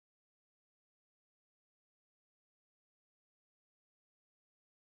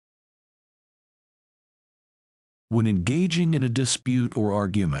When engaging in a dispute or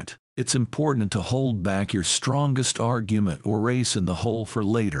argument, it's important to hold back your strongest argument or race in the hole for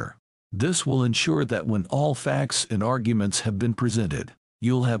later. This will ensure that when all facts and arguments have been presented,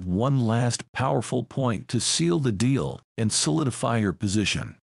 you'll have one last powerful point to seal the deal and solidify your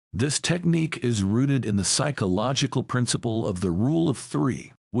position. This technique is rooted in the psychological principle of the rule of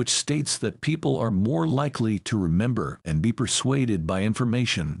three, which states that people are more likely to remember and be persuaded by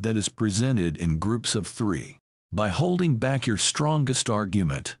information that is presented in groups of three. By holding back your strongest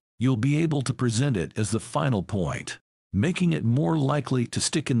argument, you'll be able to present it as the final point, making it more likely to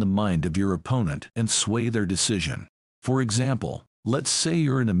stick in the mind of your opponent and sway their decision. For example, let's say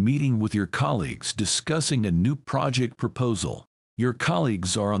you're in a meeting with your colleagues discussing a new project proposal. Your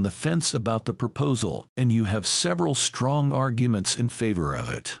colleagues are on the fence about the proposal, and you have several strong arguments in favor of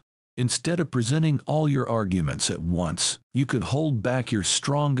it. Instead of presenting all your arguments at once, you could hold back your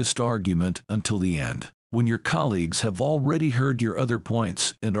strongest argument until the end, when your colleagues have already heard your other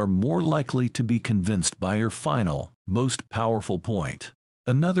points and are more likely to be convinced by your final, most powerful point.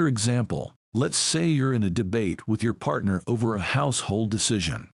 Another example, let's say you're in a debate with your partner over a household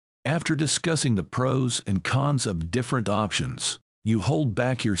decision. After discussing the pros and cons of different options, you hold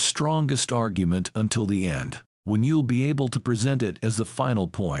back your strongest argument until the end, when you'll be able to present it as the final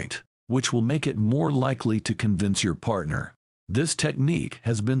point, which will make it more likely to convince your partner. This technique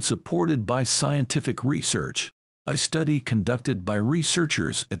has been supported by scientific research. A study conducted by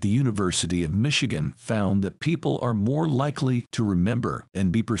researchers at the University of Michigan found that people are more likely to remember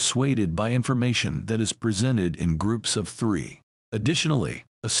and be persuaded by information that is presented in groups of three. Additionally,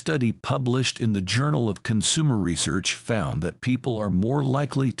 a study published in the Journal of Consumer Research found that people are more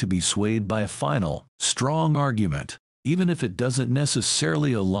likely to be swayed by a final, strong argument, even if it doesn't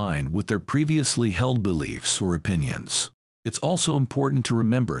necessarily align with their previously held beliefs or opinions. It's also important to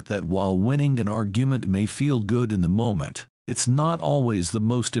remember that while winning an argument may feel good in the moment, it's not always the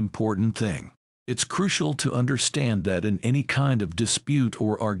most important thing. It's crucial to understand that in any kind of dispute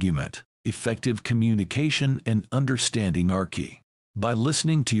or argument, effective communication and understanding are key. By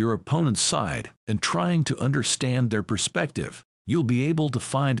listening to your opponent's side and trying to understand their perspective, you'll be able to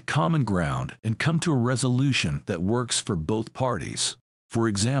find common ground and come to a resolution that works for both parties. For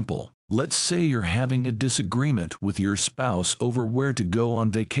example, let's say you're having a disagreement with your spouse over where to go on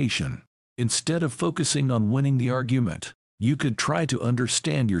vacation. Instead of focusing on winning the argument, you could try to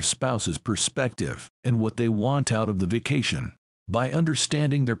understand your spouse's perspective and what they want out of the vacation. By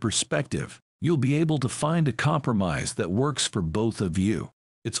understanding their perspective, you'll be able to find a compromise that works for both of you.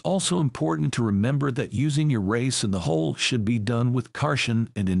 It's also important to remember that using your race in the hole should be done with caution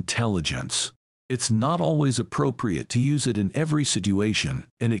and intelligence. It's not always appropriate to use it in every situation,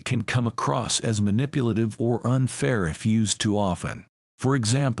 and it can come across as manipulative or unfair if used too often. For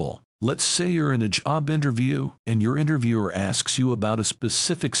example, let's say you're in a job interview and your interviewer asks you about a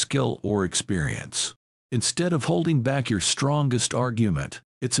specific skill or experience. Instead of holding back your strongest argument,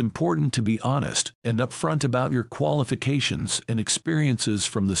 it's important to be honest and upfront about your qualifications and experiences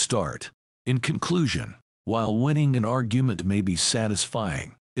from the start. In conclusion, while winning an argument may be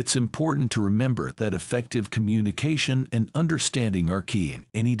satisfying, it's important to remember that effective communication and understanding are key in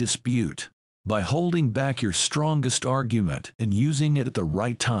any dispute. By holding back your strongest argument and using it at the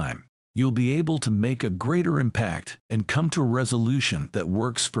right time, you'll be able to make a greater impact and come to a resolution that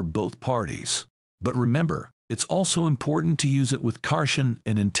works for both parties. But remember, it's also important to use it with caution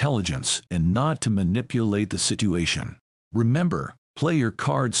and intelligence and not to manipulate the situation. Remember, play your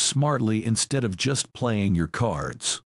cards smartly instead of just playing your cards.